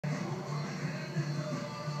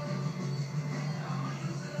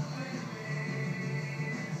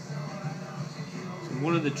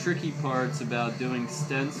one of the tricky parts about doing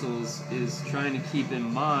stencils is trying to keep in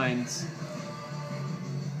mind,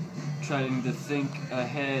 trying to think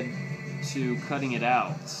ahead to cutting it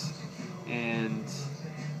out. And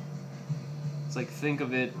it's like, think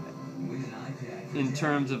of it in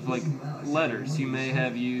terms of like letters. You may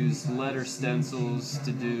have used letter stencils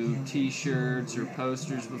to do t-shirts or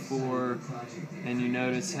posters before, and you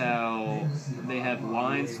notice how they have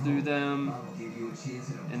lines through them,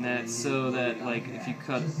 and that's so that like if you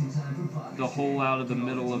cut the hole out of the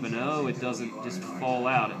middle of an O, it doesn't just fall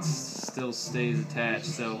out, it still stays attached.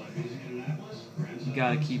 So you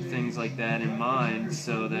got to keep things like that in mind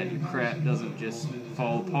so that your crap doesn't just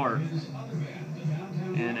fall apart.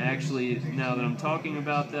 And actually, now that I'm talking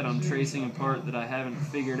about that, I'm tracing a part that I haven't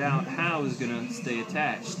figured out how is going to stay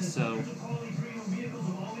attached. So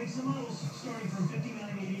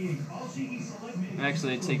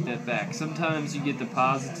actually, I take that back. Sometimes you get the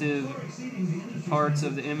positive parts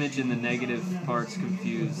of the image and the negative parts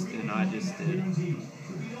confused, and I just did.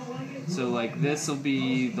 So like this will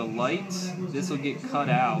be the light, this will get cut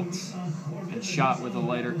out and shot with a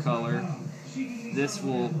lighter color. This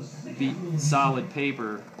will be solid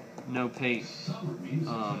paper, no paint.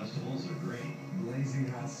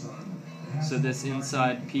 So this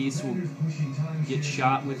inside piece will get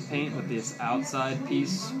shot with paint, but this outside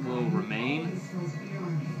piece will remain.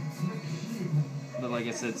 But like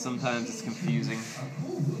I said, sometimes it's confusing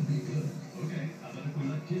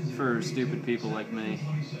for stupid people like me.